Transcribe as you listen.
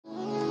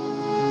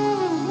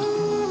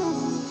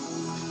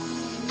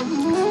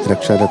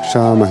रक्ष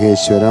रक्षा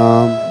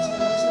महेश्वरां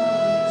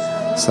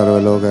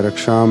सर्वलोक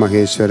रक्षा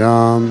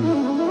महेश्वरां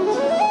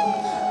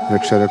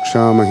रक्ष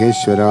रक्षा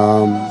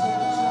महेश्वरां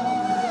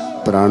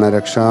प्राण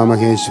रक्षा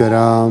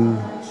महेश्वरां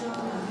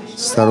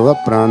सर्व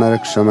प्राण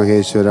रक्षा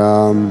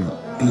महेश्वरां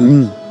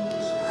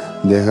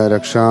देह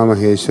रक्षा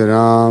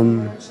महेश्वरां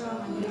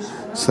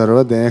सर्व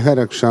देह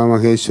रक्षा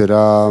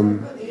महेश्वरां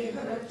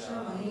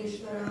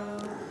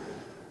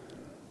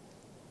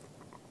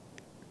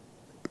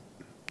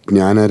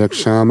ज्ञान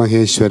रक्षा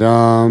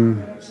महेश्वरां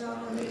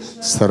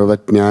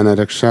सर्वज्ञान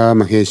रक्षा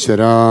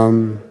महेश्वरां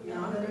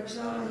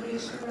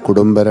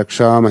कुटुंब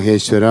रक्षा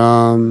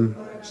महेश्वरां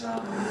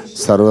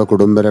सर्व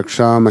कुटुंब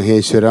रक्षा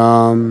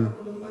महेश्वरां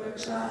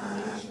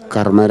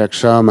कर्म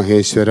रक्षा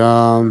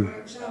महेश्वरां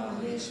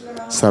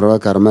सर्व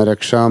कर्म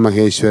रक्षा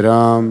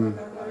महेश्वरां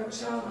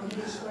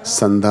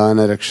संधान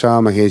रक्षा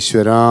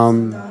महेश्वरां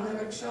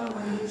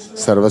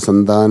सर्व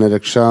संधान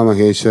रक्षा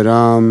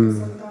महेश्वरां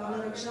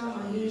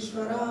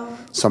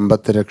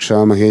संपत् रक्षा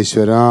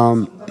महेश्वरां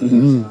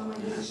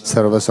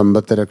सर्व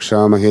संपत् रक्षा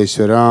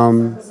महेश्वरां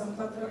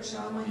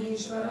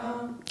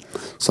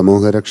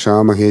समूह रक्षा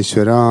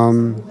महेश्वरां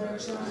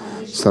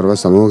सर्व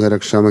समूह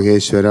रक्षा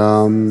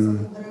महेश्वरां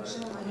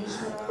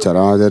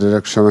चराचर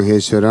रक्षा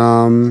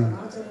महेश्वरां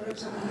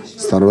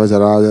सर्व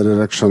चराचर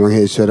रक्षा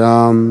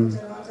महेश्वरां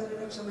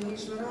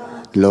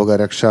लोक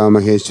रक्षा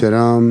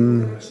महेश्वरां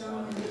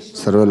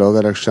सर्व लोक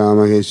रक्षा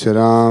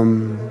महेश्वरां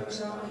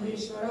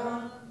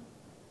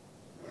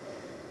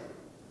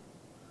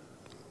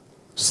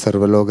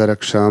सर्वलोक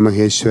रक्षा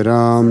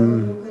महेश्वरां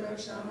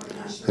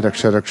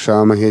रक्ष रक्षा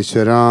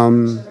महेश्वरां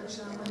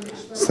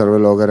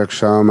सर्वलोक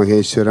रक्षा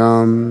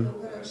महेश्वरां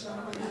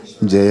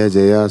जय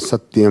जय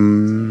सत्यं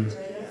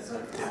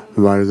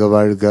वाழ்க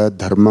வாழ்க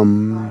धर्मं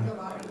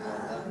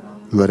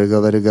வருக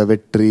வருக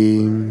வெற்றி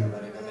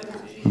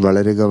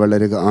வளருக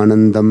வளருக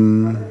ஆனந்தம்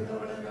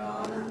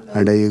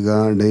அடையுக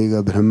அடையுக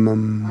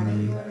பிரம்மம்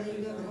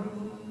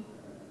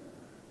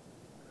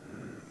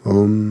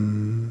ஓம்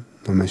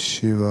नमः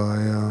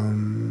शिवाय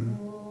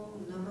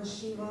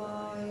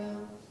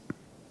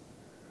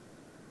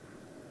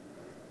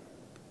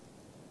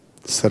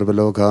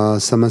सर्वलोका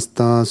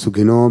समस्ता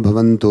सुखिनो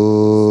भवन्तु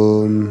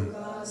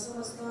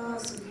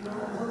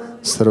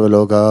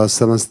सर्वलोका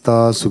समस्ता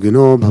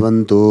सुखिनो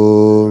भवन्तु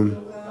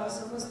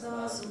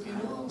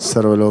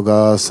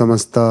सर्वलोका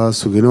समस्ता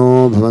सुखिनो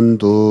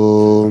भवन्तु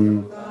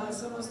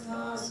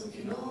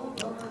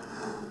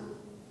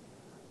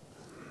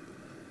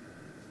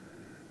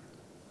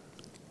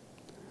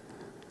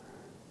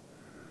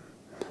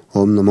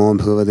ओम नमो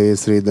भगवते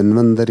श्री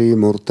धन्वन्तरी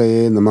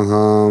मूर्तये नमः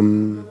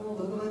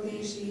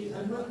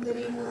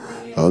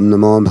ओम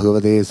नमो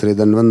भगवते श्री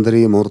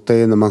धन्वन्तरी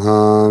मूर्तये नमः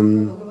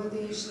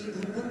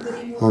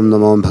ओम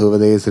नमो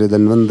भगवते श्री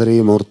धन्वन्तरी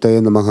मूर्तये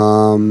नमः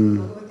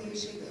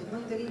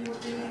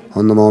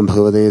ओम नमो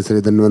भगवते श्री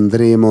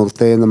धन्वन्तरी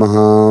मूर्तये नमः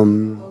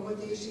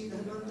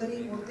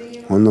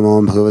ओम नमो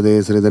भगवते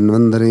श्री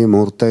धन्वन्तरी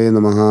मूर्तये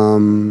नमः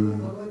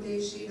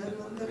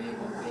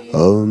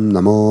ओम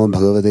नमो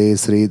भगवते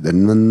श्री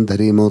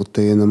धन्वन्तरी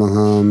मूर्ते नमः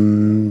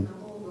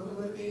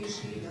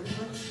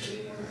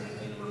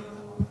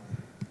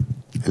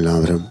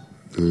എല്ലാവരും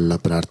നല്ല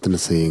പ്രാർത്ഥന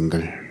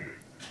ചെയ്യുங்கள்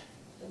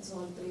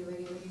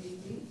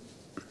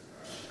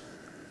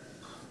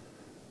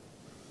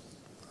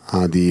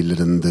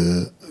ஆதியிலிருந்து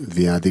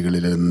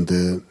வியாதிகளிலிருந்து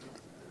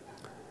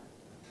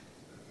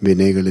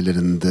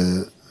வினைகளிலிருந்து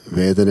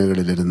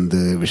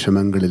வேதனைகளிலிருந்து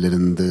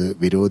விஷமங்களிலிருந்து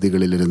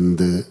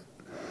விரோதிகளிலிருந்து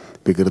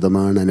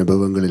വികൃതமான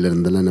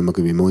അനുഭവങ്ങളിലിരുന്നെല്ലാം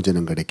നമുക്ക്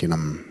വിമോചനം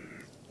கிடைക്കണം.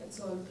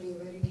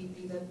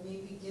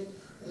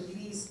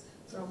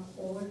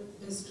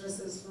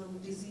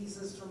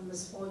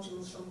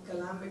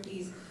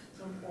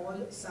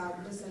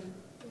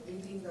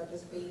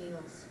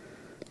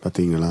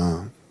 பார்த்தீங்களா,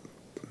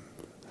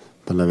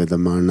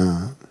 பலவிதமான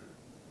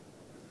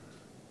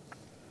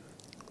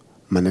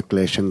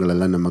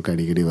മനക്ലേശങ്ങളെല്ലാം നമുക്ക്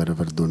അടിക്കടി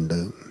വരുന്നുണ്ട്.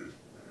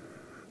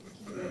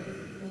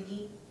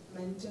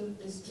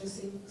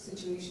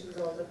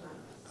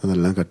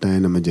 അതെല്ലാം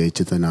കട്ടായം നമ്മൾ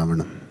ജയിച്ചു തന്നെ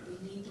ആവണം.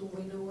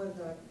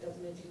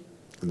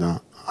 അതാ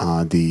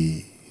ആദി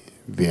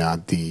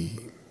വ്യാധി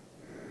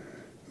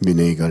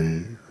വിനയകൾ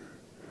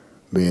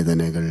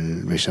വേദനകൾ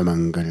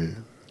വിഷമങ്ങൾ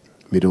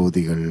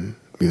വിരോധികൾ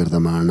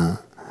വികൃതമാണ്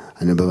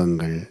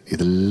അനുഭവങ്ങൾ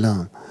ഇതെല്ലാം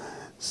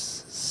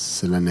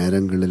ചില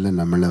നേരങ്ങളിൽ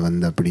നമ്മളെ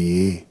വന്ന്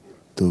அப்படியே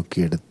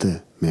തൂക്കിയെടുത്ത്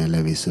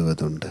മേലെ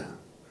വീശുവതുണ്ട്.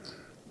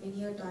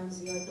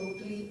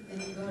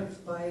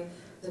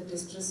 The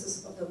distresses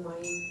of the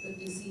mind, the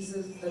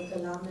diseases, the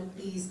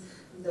calamities,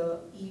 the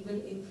evil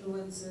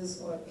influences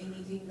or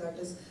anything that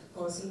is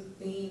causing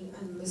pain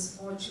and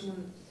misfortune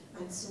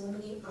and so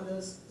many other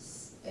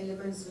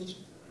elements which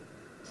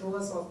throw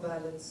us off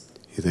balance.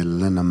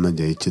 ഇതെല്ലാം നമ്മൾ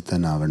ജയിച്ചു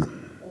തന്നെ ആവണം.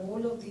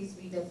 All of these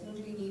we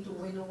definitely need to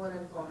win over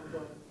and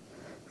conquer.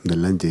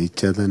 ഇതെല്ലാം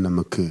ജയിച്ചാൽ തന്നെ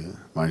നമുക്ക്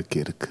வாழ்க்கை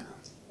இருக்கு.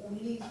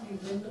 Only if we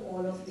win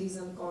all of these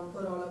and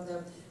conquer all of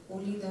them,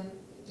 only then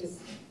it is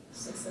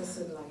success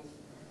in life.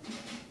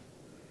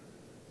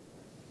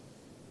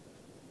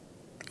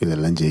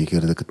 இதெல்லாம்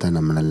ஜெயிக்கிறதுக்கு தான்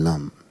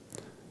நம்மளெல்லாம்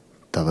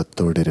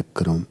தவத்தோடு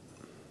இருக்கிறோம்,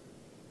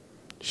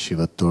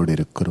 சிவத்தோடு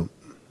இருக்கிறோம்,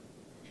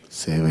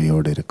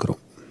 சேவையோடு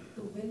இருக்கிறோம்.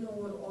 To win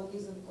over all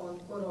this and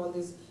conquer all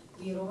this,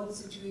 we are all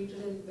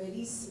situated in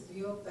very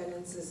severe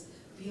penances.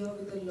 We are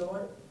with the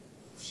Lord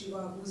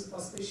Shiva, whose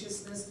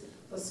auspiciousness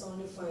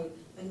personified,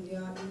 and we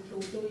are in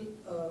total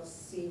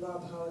seva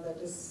bhava, that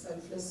is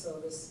selfless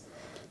service.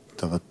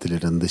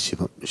 தவத்திலிருந்து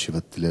Sivam,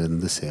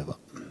 சிவத்திலிருந்து Seva.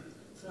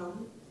 From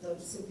the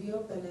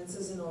severe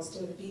penances and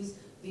austerities,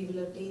 we will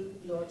attain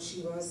Lord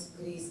Shiva's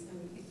grace, and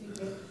if we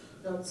get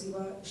Lord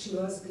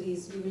Shiva's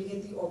grace, we will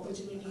get the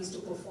opportunities to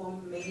perform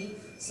many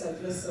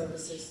selfless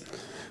services.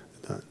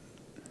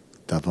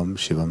 தவம்,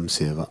 சிவம்,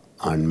 சேவா,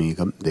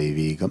 ஆன்மீகம்,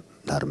 தெய்வீகம்,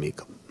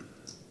 தார்மீகம்.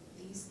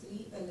 These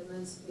three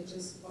elements, which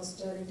is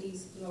austerities,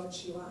 Lord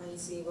Shiva and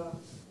seva,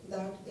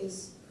 that is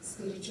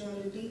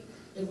spirituality,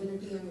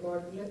 divinity and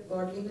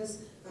godliness,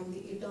 and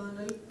the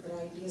eternal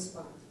righteous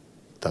path.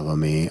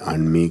 தவமே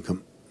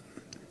ஆன்மீகம்,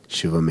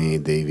 சிவமே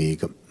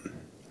தெய்வீகம்,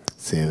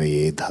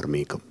 சேவையே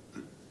தார்மீகம்.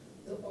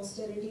 The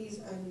austerities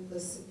and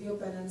the severe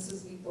penances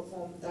we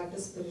perform, that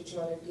is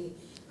spirituality,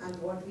 and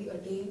what we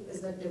attain is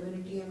that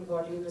divinity and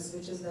godliness,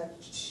 which is that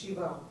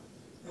Shiva,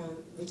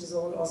 which is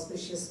all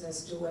auspiciousness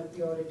too and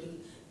purity.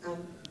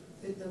 And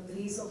with the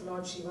grace of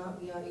Lord Shiva,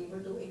 we are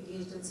able to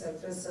engage in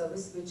selfless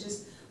service, which is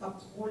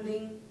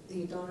upholding the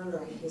eternal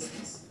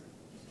righteousness.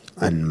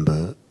 அன்பு,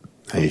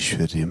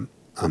 ஐஸ்வர்யம்,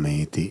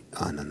 அமைதி,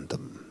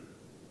 ஆனந்தம்.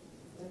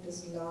 That is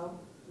love,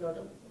 lot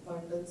of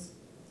abundance,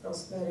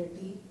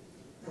 prosperity,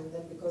 and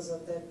then because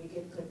of that we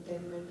get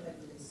contentment and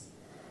bliss.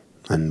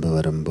 அன்பு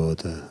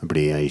வரும்போது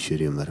அப்படியே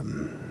ஐஸ்வர்யம் வரும்.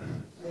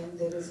 When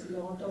there is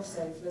lot of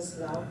selfless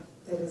love,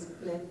 there is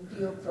plenty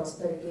of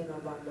prosperity and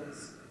abundance.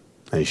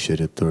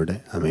 ஐஸ்வர்யத்தோட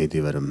அமைதி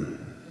வரும்.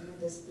 When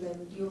there is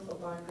plenty of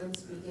abundance,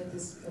 we get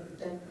this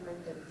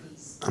contentment and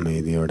peace.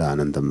 அமைதியோட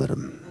ஆனந்தம்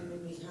வரும். And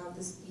when we have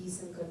this peace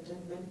and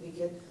contentment, we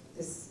get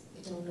this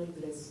eternal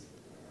bliss.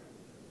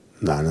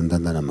 இந்த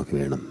ஆனந்தம் தான் நமக்கு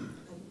வேணும்.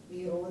 And we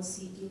are all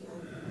seeking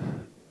and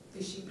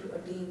wishing to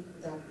attain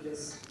that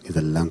bliss.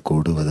 இதெல்லாம்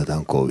கூடுவது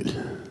தான் கோவில்.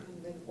 And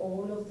when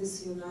all of this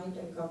unite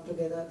and come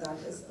together, that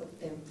is a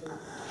temple.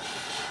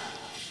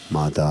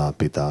 மாதா,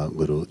 பிதா,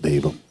 குரு,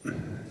 தெய்வம்.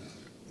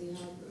 They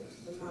have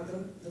the mother,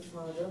 the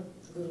father,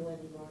 guru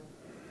and God.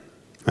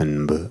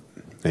 அன்பு,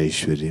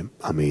 ஐஸ்வர்யம்,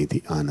 அமைதி,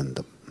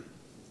 ஆனந்தம்.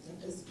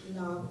 That is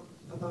love,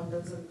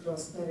 abundance and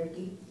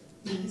prosperity,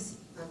 peace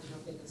and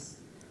happiness.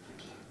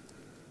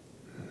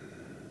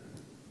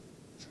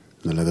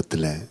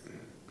 உலகத்தில்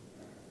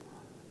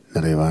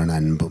நிறைவான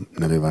அன்பும்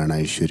நிறைவான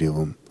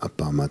ஐஸ்வர்யமும்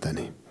அப்பா அம்மா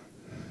தானே.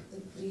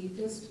 The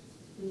greatest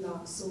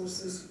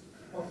sources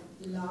of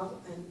love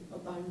and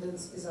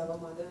abundance is our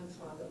mother and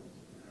father.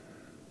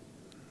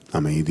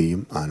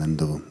 அமைதியும்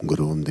ஆனந்தமும்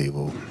குருவும்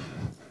தெய்வமும்.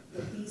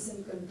 The peace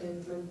and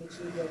contentment which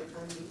we get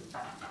and the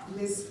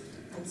bliss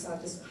and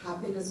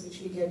happiness which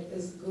we get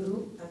is Guru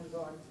and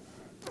God.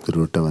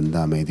 குருட்ட வந்து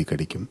அமைதி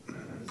கிடைக்கும்.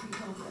 If we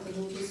come and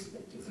notice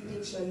that if we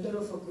take shelter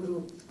of a Guru,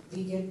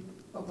 we get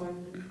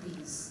abundant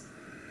peace.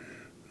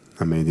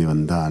 அமைதி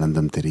வந்து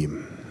ஆனந்தம் தெரியும்.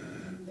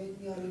 And when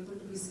we are able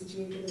to be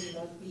situated in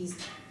that peace,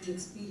 we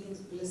experience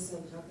bliss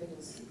and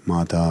happiness.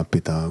 மாதா,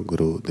 பிதா,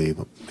 குரு,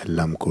 தெய்வம்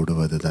எல்லாம்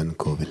கூடுவது தான்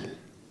கோவில்.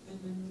 And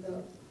when the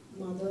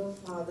mother,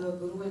 father,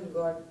 Guru and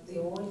God, they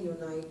all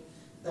unite,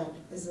 that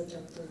is a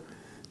temple.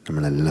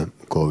 നമ്മളെല്ലാം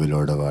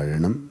കോവിലോടെ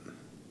വാഴണം.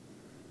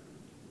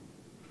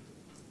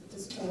 It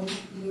is all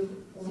live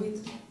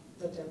with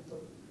the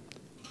temple.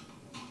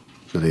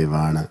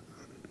 நிறைவான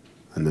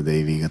அந்த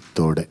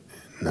தெய்வீகத்தோടെ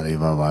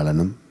நிறைவாக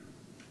வாழணும்.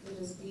 Let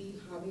us be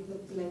having the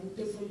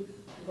plentiful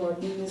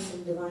godliness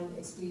and divine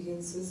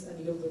experiences and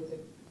live with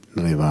it.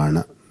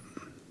 நிறைவான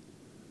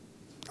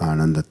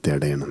ஆனந்தத்தை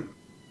அடையணும்.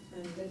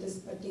 And let us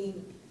attain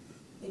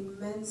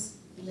immense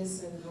bliss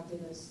and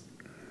happiness.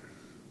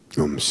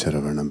 Om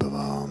Saravana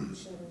பவாம்.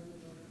 Sharan.